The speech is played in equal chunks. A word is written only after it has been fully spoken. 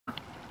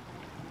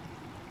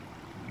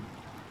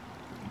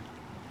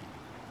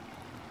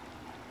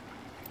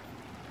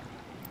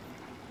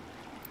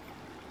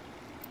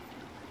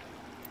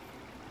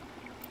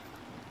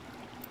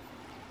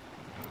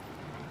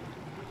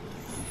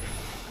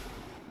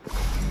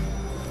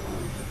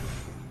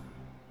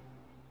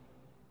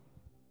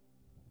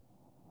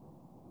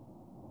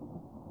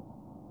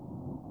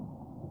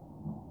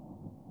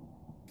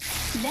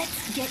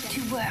Let's get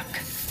to work.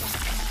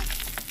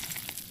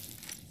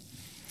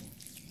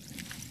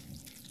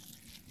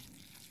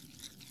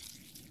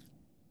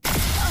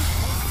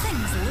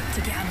 Things look to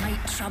get a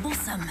mite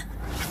troublesome.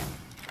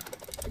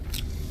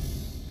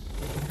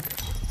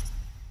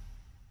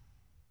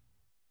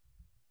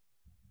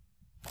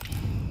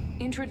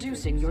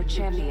 Introducing your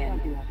champion.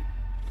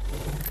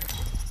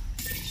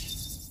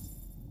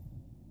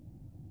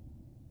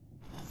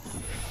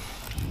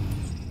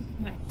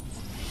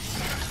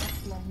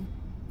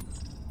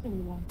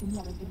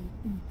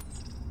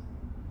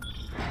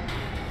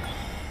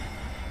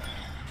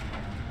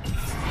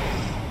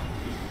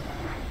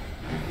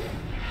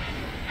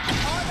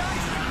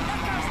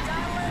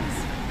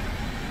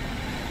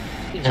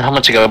 How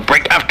much ago?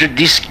 Break after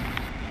this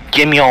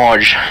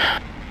gamage.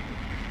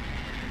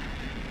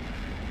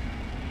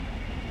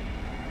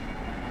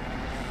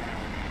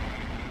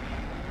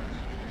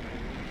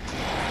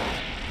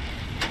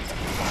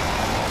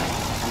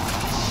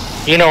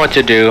 You know what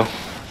to do.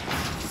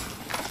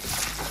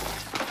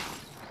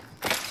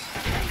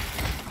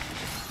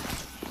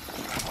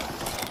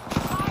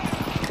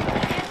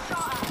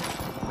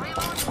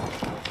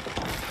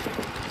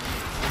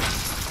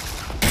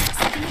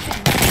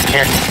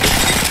 Here.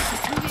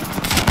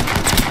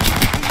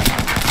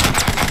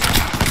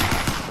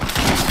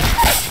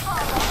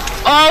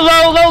 Oh,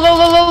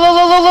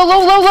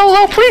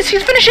 low, please,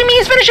 he's finishing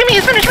me,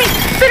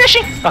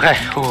 finishing! Okay,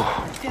 ooh.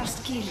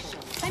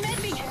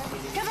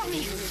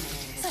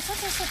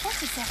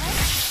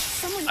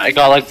 I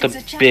got like the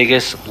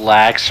biggest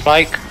lag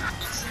spike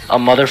a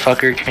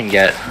motherfucker can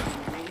get.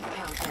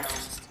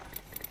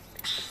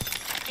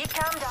 Keep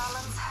calm,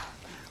 darlings.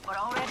 We're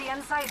already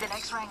inside the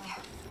next ring.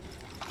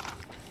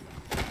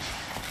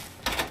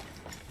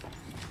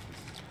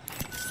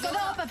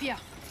 Up up here.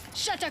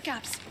 Shut your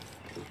caps.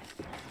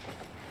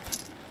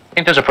 I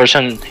think there's a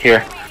person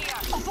here.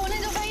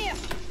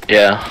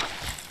 Yeah.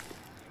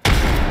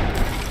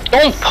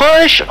 Don't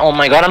push! Oh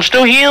my god, I'm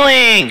still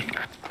healing!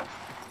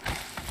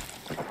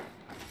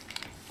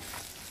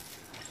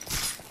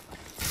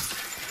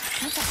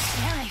 That's a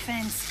scary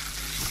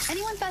fence.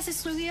 Anyone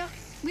passes through here,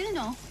 we'll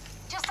know.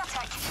 Just a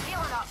tick. Heal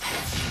it up.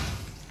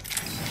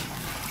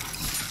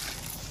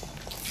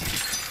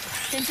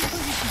 Into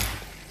position.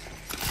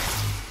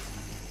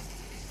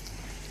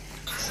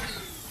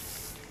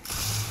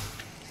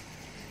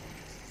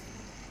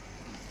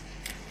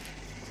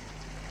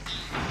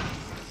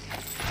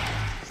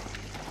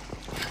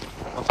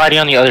 I'm fighting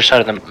on the other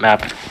side of the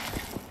map.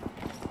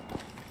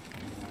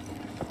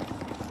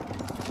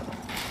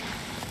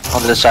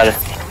 On this side.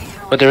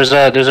 But there's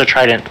a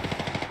trident.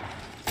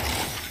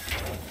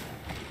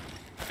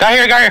 Got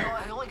here!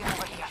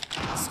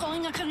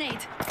 Throwing a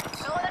grenade.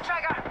 Pull the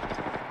trigger.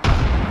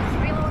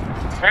 Reload.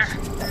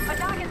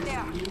 Attack in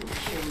there.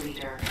 Kill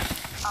leader.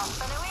 Up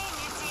and away,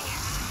 Mutie.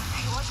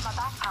 Hey, watch my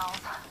back,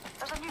 pals.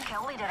 There's a new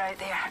kill leader out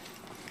there.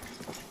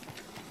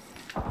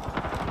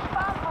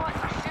 Bad boys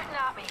are shooting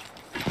at me.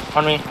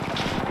 On me.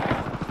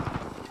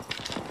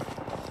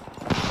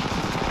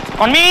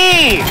 On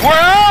me!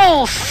 Where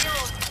else?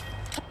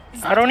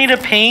 I don't need a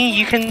paint.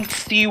 You can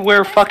see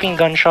where fucking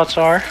gunshots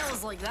are.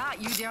 Like that,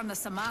 you earn the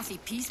Samathi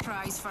Peace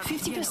Prize for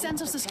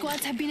 50% of the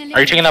squads have been eliminated.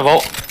 Are you taking that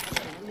vote?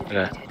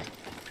 Okay.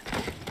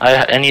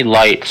 I need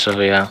light, so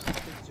yeah.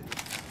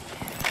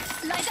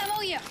 Light ammo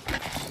here.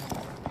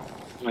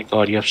 Oh my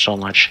god, you have so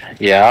much.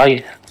 Yeah,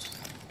 I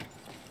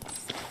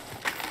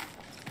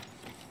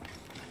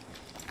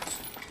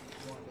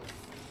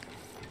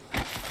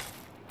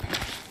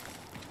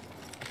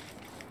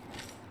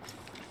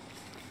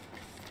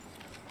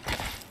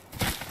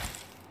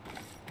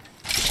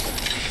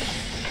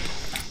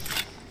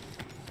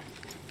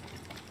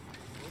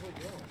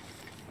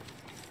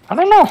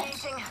don't know.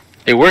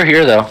 Hey, we're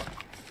here though.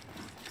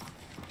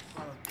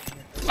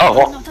 Oh,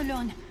 well. Not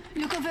alone.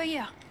 Look over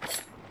here.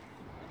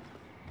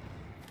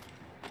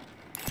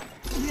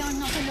 We are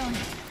not alone.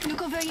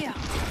 Look over here.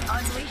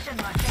 Unleashing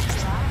my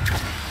six.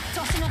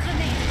 Tossing a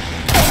grenade.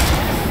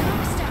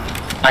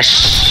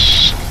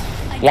 Nice.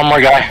 One more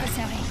guy.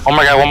 One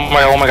more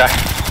guy.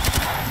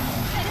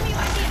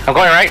 I'm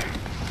going right.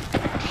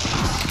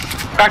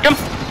 Cracked him.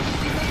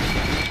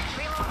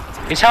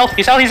 He's health.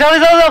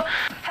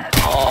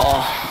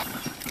 Oh.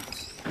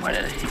 Why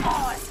did he?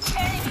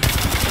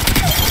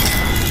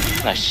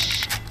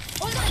 Nice.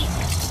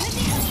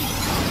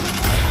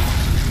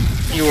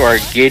 You are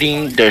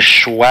getting the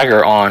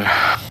swagger on.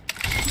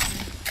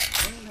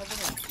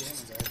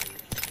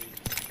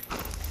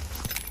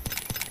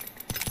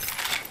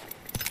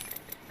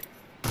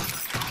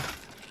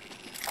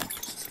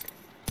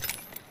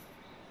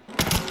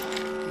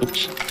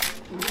 Oops.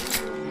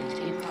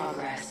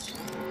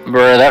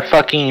 Bruh, that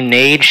fucking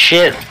nade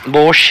shit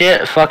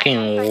bullshit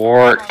fucking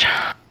worked.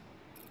 That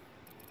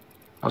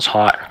was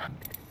hot.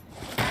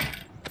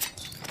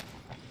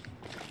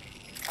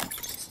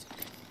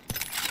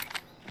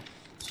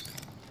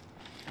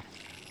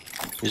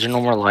 Is there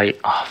no more light?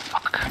 Oh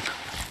fuck.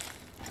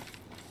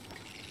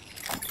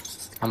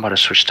 I'm about to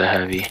switch to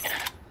heavy.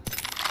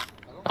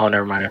 Oh,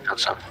 never mind, I found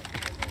some.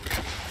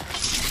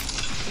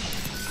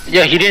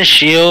 Yeah, he didn't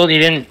shield, he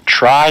didn't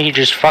try, he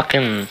just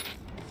fucking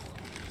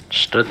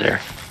stood there.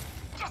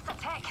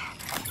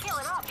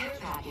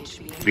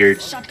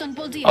 Weird. Shotgun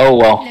bolt here. Oh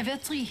well. Level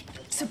 3.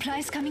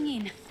 Supplies coming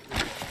in.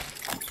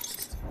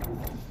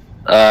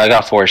 I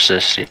got 4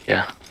 assists,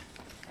 yeah.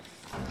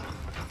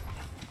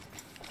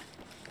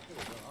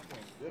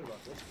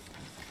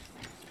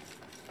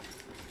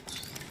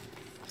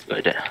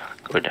 Good,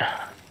 good.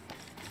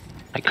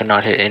 I could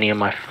not hit any of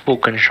my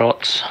fucking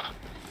shots.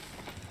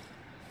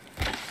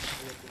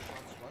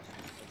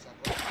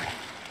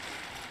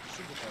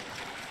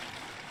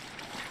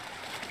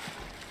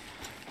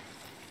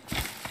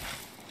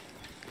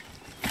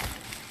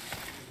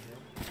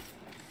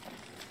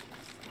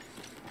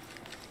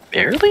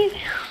 Barely?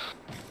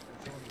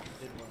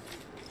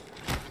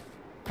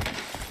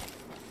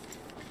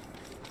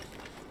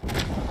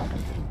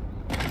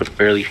 But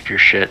barely your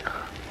shit.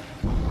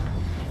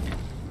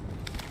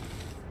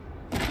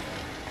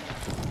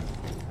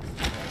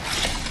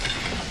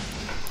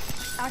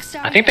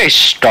 I think they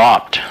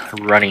stopped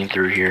running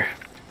through here.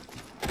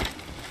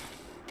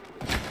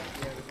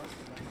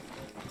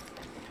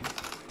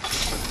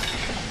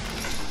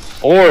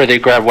 Or they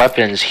grabbed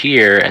weapons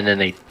here and then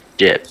they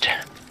dipped.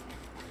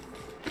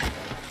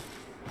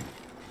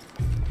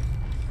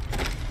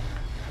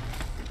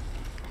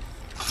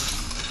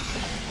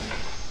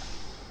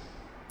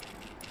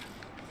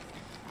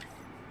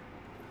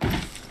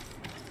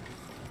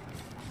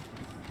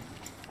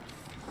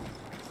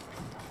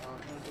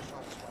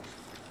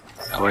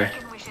 Where?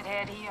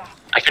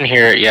 I can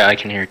hear it, yeah, I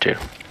can hear it too.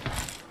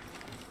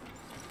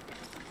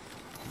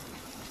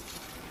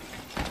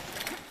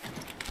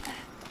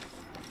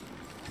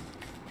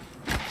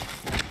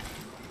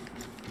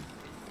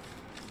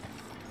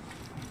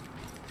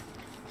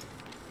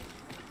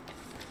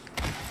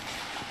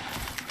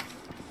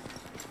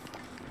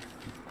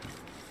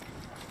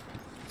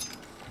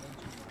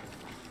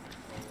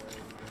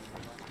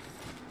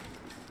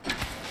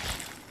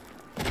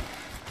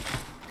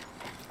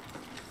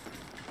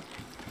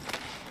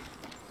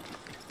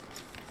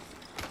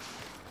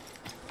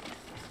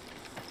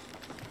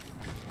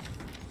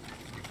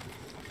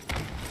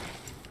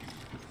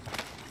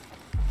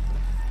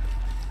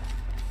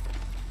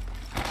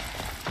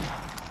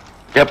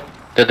 Yep,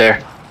 they're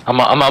there. I'm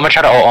gonna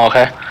try to ult,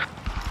 okay?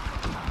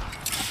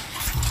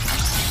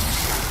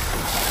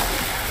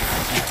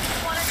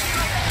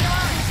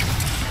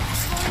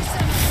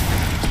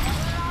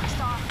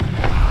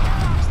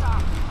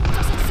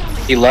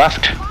 He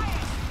left.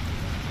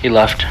 He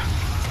left.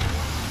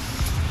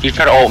 He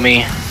tried to ult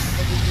me. I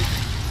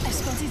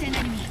spotted an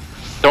enemy.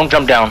 Don't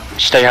jump down.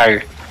 Stay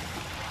higher.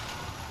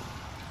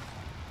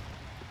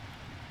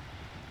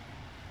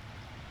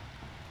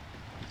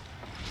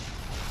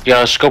 You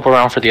gotta scope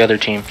around for the other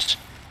teams.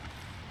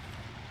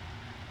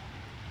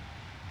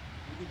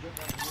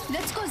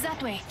 Let's go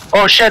that way.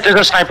 Oh shit, there's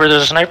a sniper,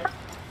 there's a sniper.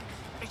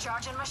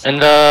 In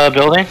the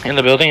building, in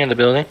the building, in the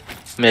building.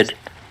 Mid.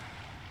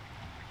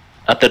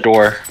 At the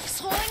door.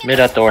 Mid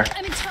at door.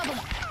 I'm in trouble.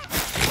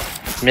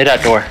 Mid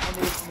at door.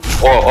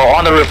 Oh,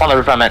 on the roof,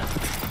 I meant.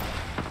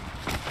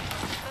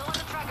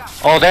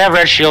 Oh, they have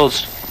red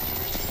shields.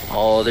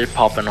 Oh, they're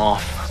popping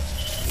off.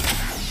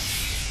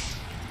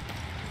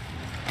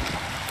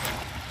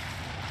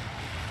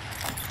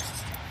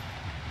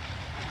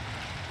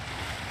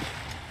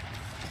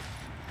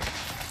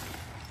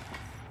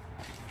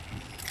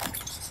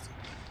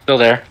 Still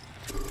there.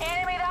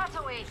 Enemy that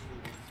away.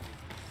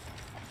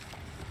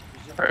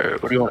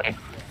 What do you want?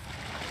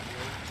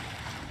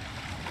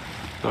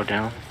 Go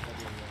down.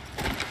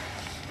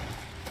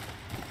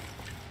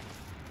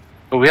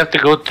 But we have to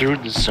go through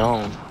the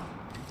zone.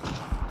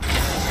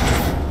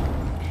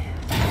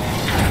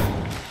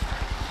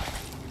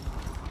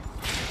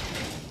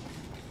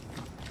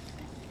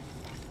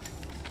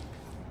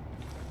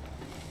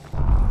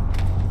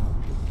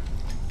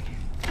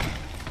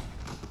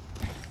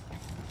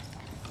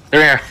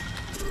 They're here.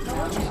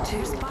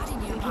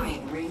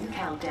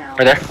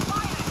 Right there.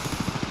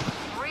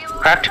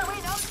 Cracked.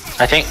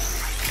 I think.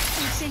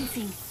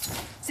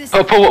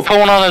 Oh, put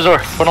one on the door.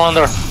 Put one on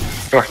the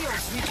door.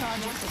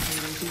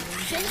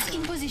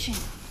 In position.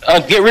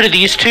 Get rid of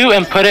these two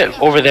and put it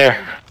over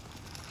there.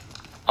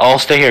 I'll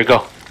stay here.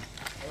 Go.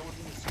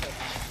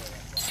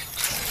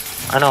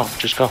 I know.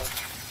 Just go.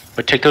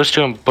 But take those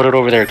two and put it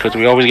over there because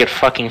we always get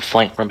fucking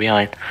flanked from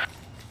behind.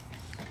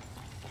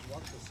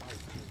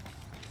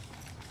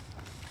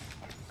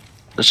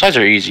 The sides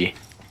are easy.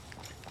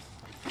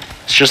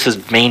 It's just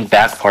this main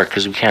back part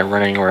because we can't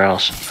run anywhere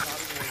else.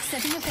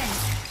 Setting a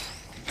fence.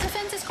 The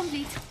fence is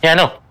complete. Yeah, I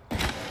know.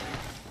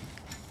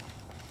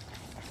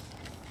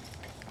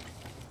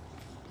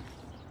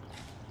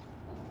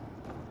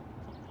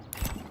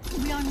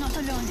 We are not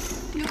alone.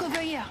 Look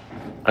over here.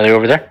 Are they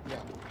over there?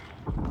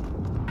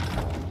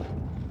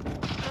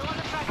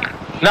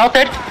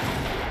 Melted.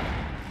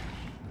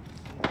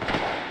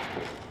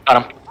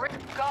 Got him.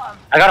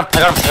 I got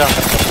him.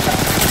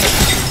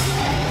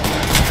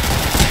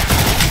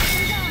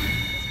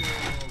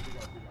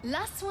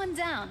 Last one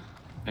down.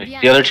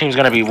 The other team's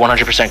gonna be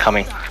 100%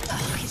 coming.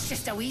 Oh, it's just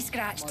Just a wee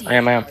scratch, dear. I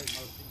am.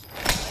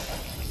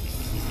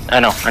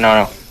 I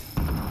know.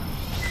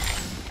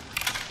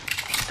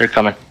 They're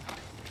coming.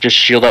 Just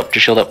shield up.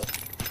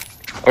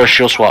 Or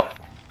shield swap.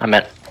 I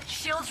meant.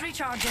 Shields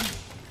recharging.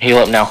 Heal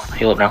up now. Come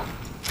back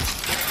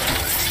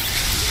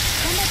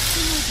to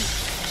Moody.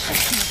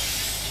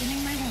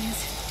 Healing my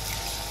wounds.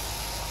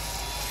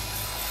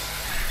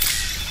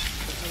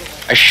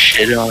 I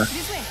shit on her.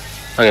 This way.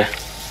 Okay.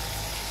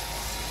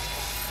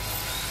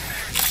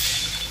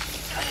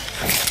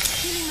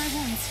 Healing my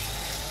wounds.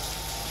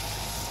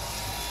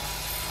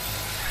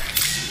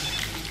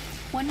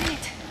 1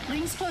 minute.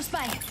 Rings close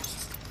by.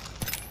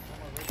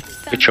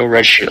 Get your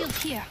red shield.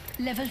 Here.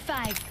 Level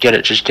 5. Get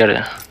it. Just get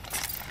it.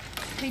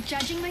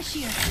 Recharging my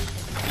shield.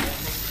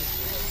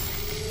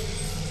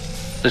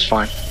 It's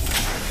fine.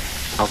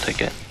 I'll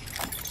take it.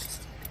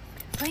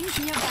 Rings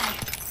nearby.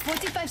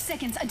 45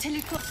 seconds until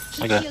you close.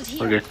 Keep Okay. shield here.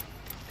 We're good.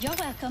 You're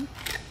welcome.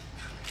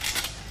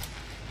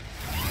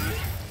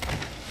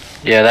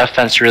 Yeah, that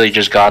fence really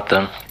just got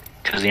them.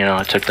 Because, you know,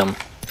 it took them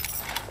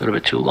a little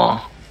bit too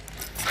long.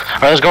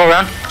 Alright, let's go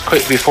around.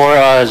 Quick,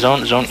 before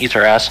zone eats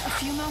our ass. A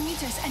few more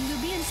meters and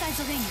we'll be inside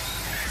the ring.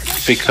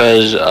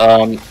 Because,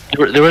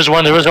 there was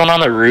one on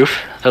the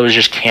roof that was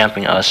just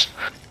camping us.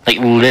 Like,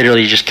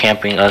 literally just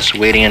camping us,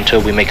 waiting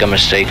until we make a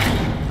mistake.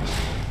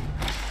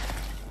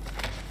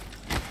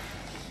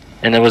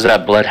 And there was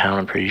that bloodhound,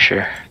 I'm pretty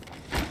sure.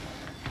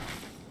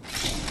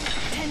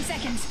 10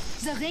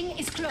 seconds. The ring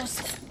is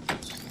close.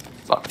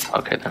 Fuck,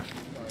 okay then.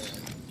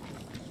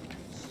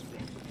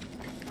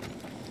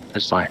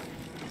 That's fine.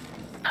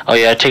 Oh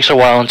yeah, it takes a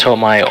while until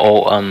my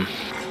ult,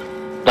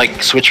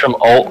 like switch from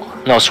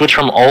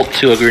ult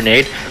to a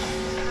grenade.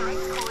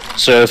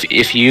 So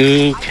if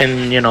you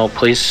can, you know,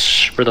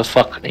 place where the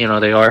fuck, you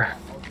know, they are.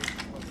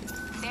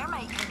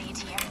 Thermite grenade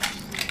here.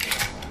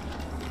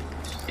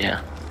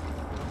 Yeah.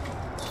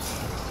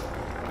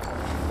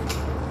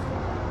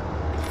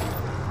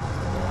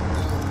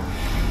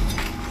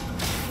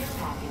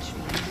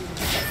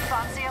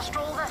 Fancy a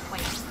stroll this way.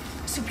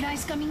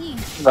 Supplies coming in.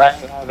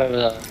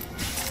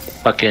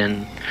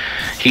 Fucking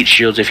heat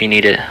shields if you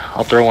need it.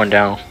 I'll throw one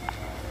down.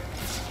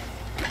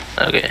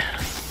 Okay.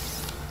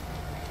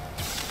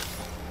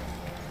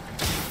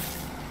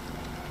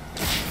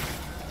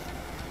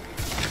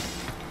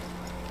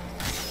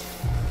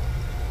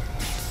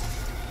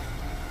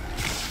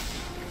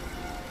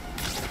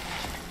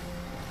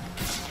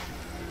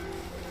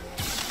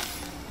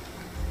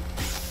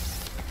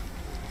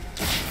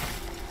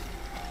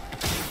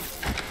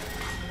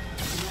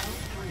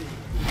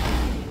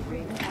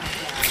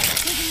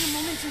 Taking a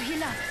moment to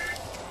heal up.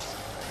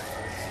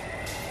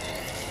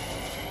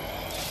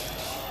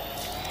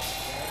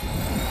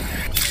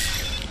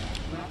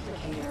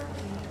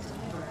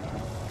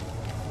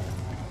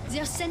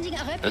 They're sending a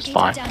replicator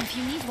fine. down if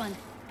you need one.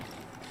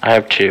 I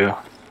have 2.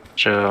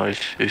 So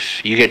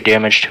if you get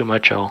damaged too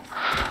much, I'll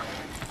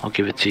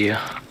give it to you.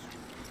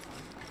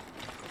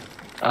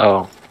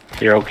 Oh,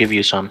 here, I'll give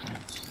you some.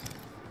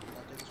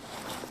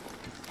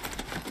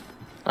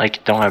 I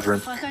don't have room.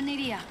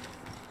 Fracaneria.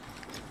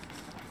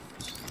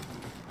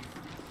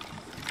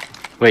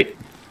 Wait.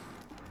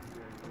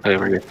 Okay,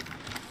 we're good.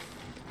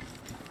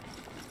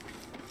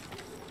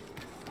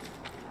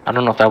 I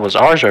don't know if that was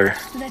ours or...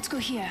 Let's go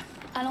here.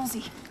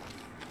 Allons-y.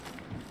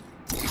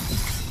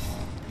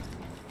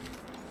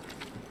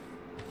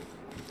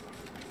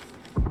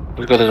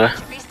 Let's go this way.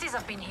 Beasties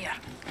have been here.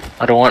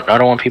 I don't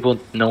want people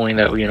knowing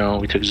that, you know,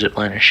 we took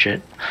zipline and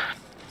shit.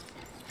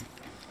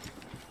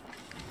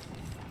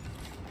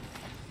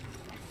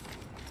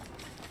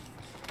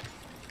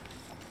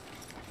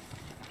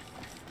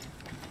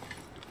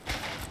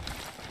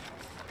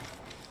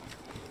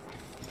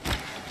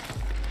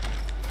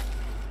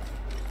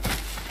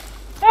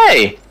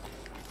 Hey!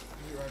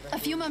 A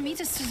few more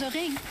meters to the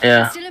ring.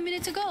 Yeah. Still a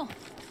minute to go.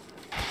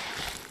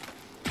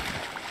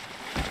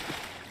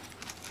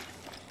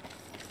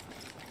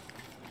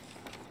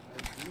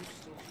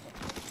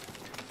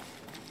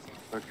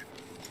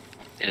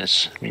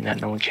 Yes, I mean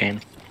that no one came.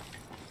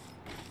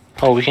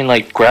 Oh, we can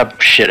like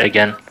grab shit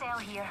again. Cell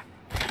here.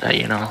 That,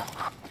 you know.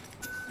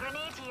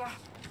 Grenade here.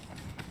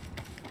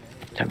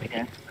 Tell me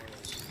again.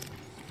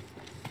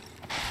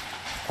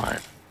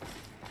 Fine.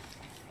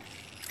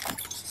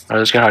 Alright,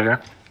 let's get higher.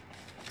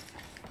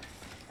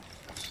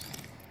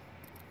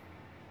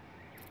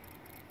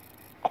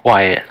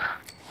 Quiet.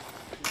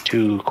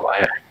 Too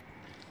quiet.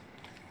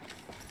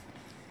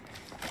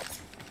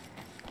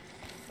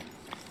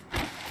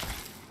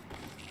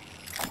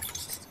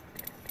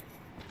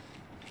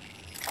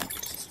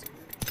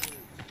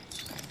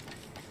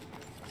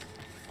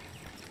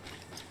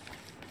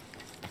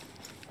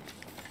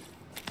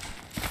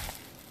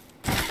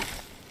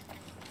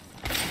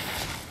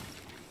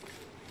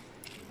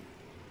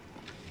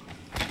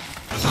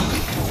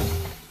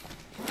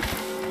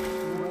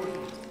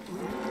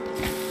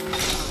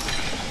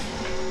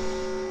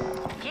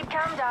 Keep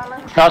calm,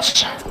 darling.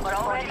 Nuts. We're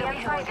already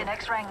inside the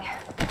next ring.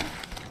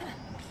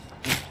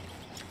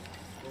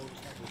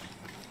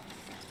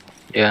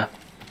 Yeah.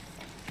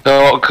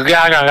 Go,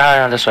 get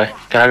around this way.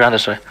 Get around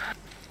this way.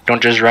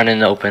 Don't just run in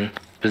the open.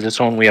 Because this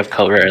one we have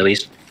cover at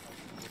least.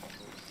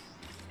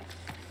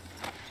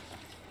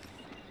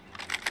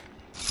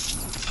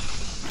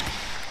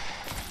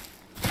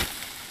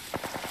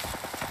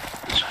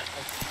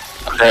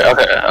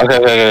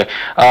 Okay.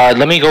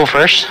 Let me go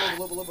first.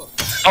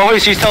 Oh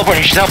wait, she's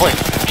teleporting. She's teleporting.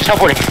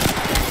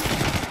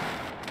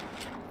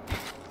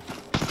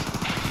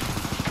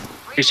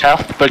 She's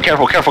half, but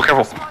careful.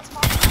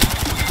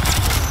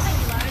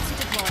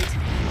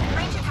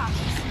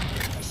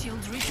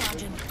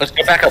 Let's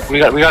get back up. We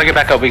gotta get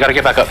back up. We gotta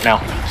get back up now.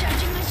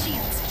 Recharging my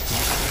shields.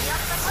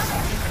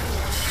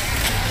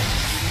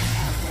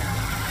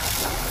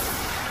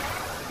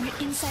 We're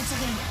inside the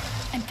ring.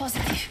 I'm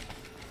positive.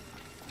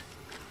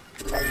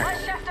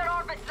 Let's shift our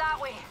orbits that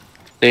way.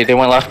 They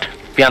went left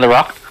behind the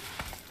rock.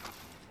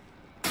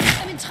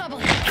 I'm in trouble.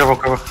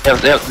 Careful.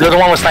 Yeah, they're the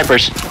one with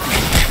snipers.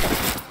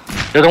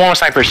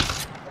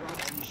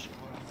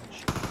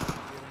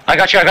 I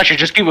got you.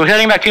 Just keep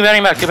heading back. Keep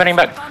heading back.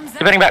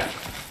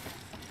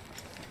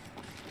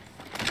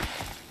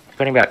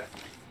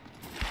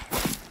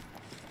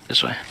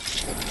 This way.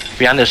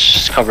 Behind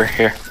this cover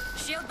here.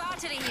 Shield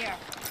battery here.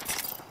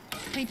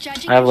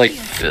 Recharging I have my like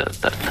shields.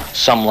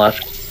 some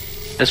left.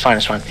 It's fine.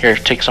 Here,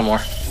 take some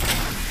more.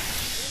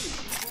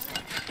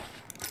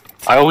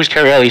 I always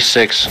carry at least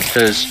 6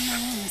 because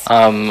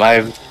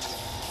I've.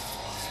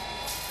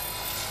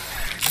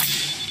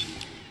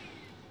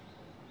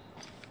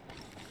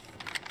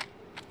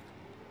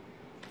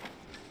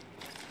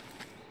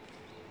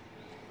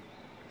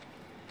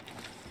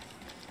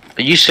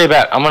 You stay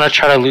back. I'm gonna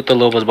try to loot the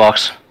Loba's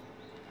box.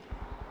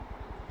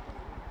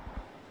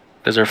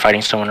 Because they're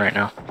fighting someone right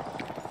now.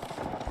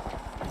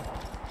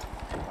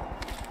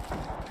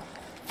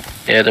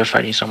 Yeah, they're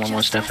fighting someone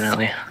most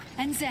definitely.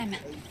 And them.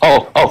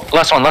 Oh,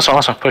 last one,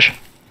 push.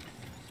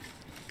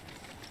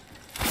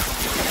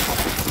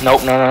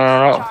 Nope,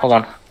 no, hold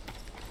on.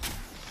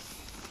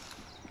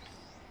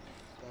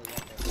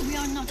 We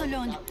are not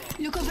alone.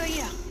 Look over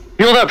here.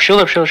 Shield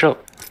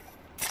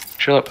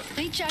up.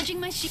 Recharging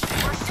my shield.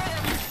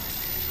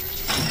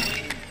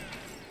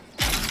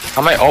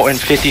 I might ult in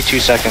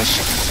 52 seconds.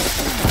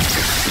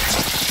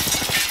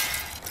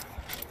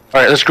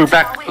 Alright, let's group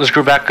back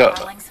up.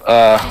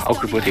 I'll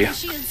group with you.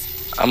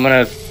 I'm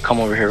gonna come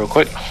over here real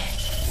quick.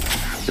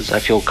 Because I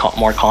feel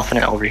more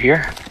confident over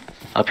here.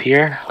 Up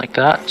here, like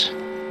that.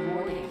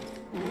 Warning.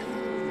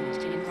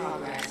 Movement in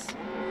progress.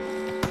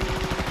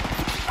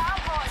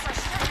 Bots are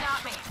shooting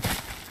at me.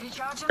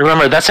 Recharging.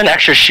 Remember, that's an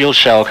extra shield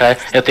shell, okay?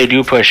 If they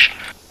do push.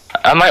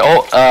 My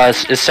ult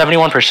is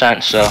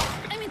 71%, so.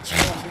 I'm in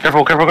trouble.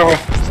 Careful. Swallowing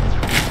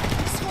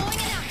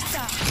an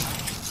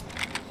axe.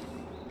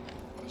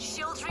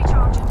 Shields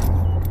recharging.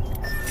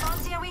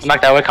 Fancy a wee Come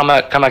back that way, come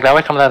back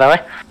that way.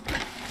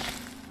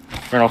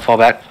 We're gonna fall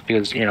back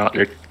because, you know,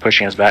 they're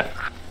pushing us back.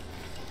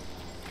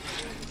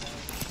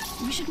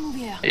 We should move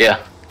here. Yeah.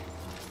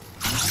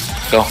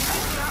 Go.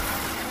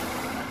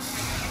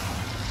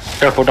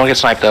 Careful, don't get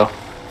sniped though.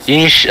 You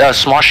need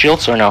small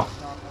shields or no?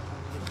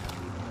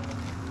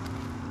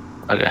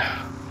 Okay.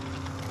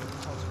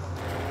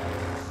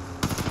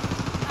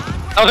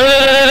 Oh,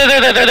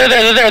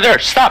 there.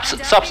 Stop.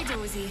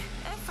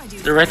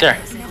 They're right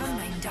there.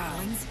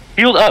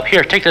 Shield up.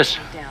 Here, take this.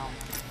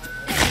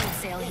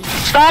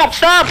 Stop.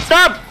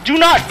 Do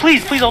not.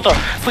 Please, ult up.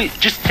 Please,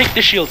 just take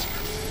the shields.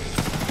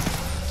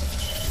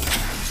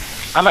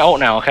 I'm at ult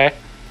now, okay?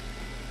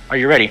 Are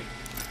you ready?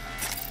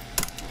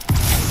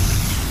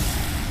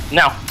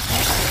 Now.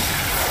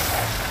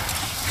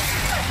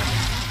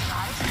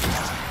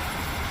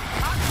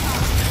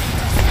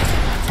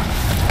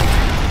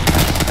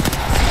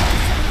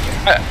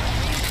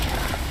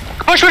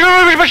 Push!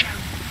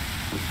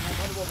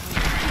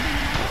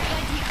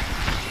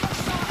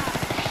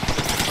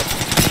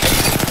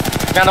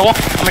 Down the wall.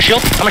 I'm a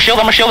shield.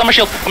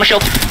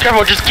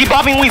 Careful, just keep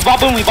bobbing weave.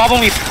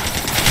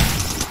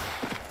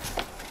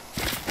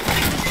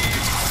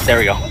 There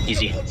we go.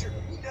 Easy.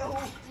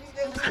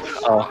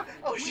 Oh.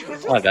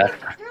 My bad.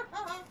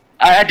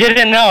 I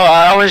didn't know.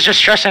 I was just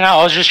stressing out.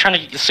 I was just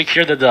trying to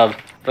secure the dub.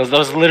 That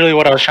was literally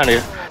what I was trying to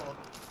do.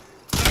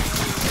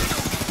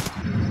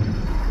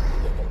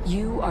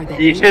 You are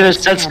the You should have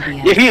said,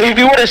 champion. if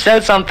you would have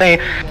said something,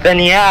 then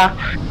yeah.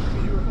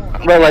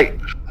 But like,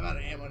 I'm out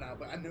of ammo now,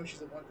 but I know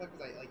she's a one-time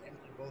because I like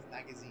emptied both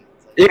magazines.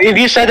 Like, if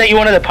you said that you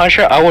wanted to punch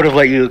her, I would have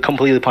let you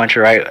completely punch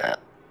her, right?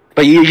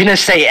 But you didn't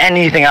say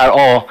anything at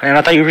all, and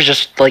I thought you were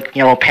just like,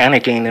 you know,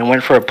 panicking and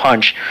went for a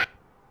punch.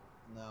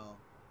 no.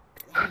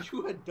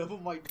 You had double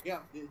my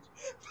damage. I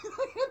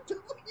had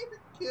double your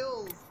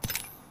kills.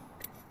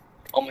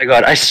 Oh my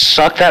god, I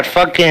sucked that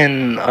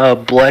fucking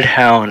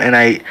bloodhound, and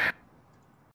I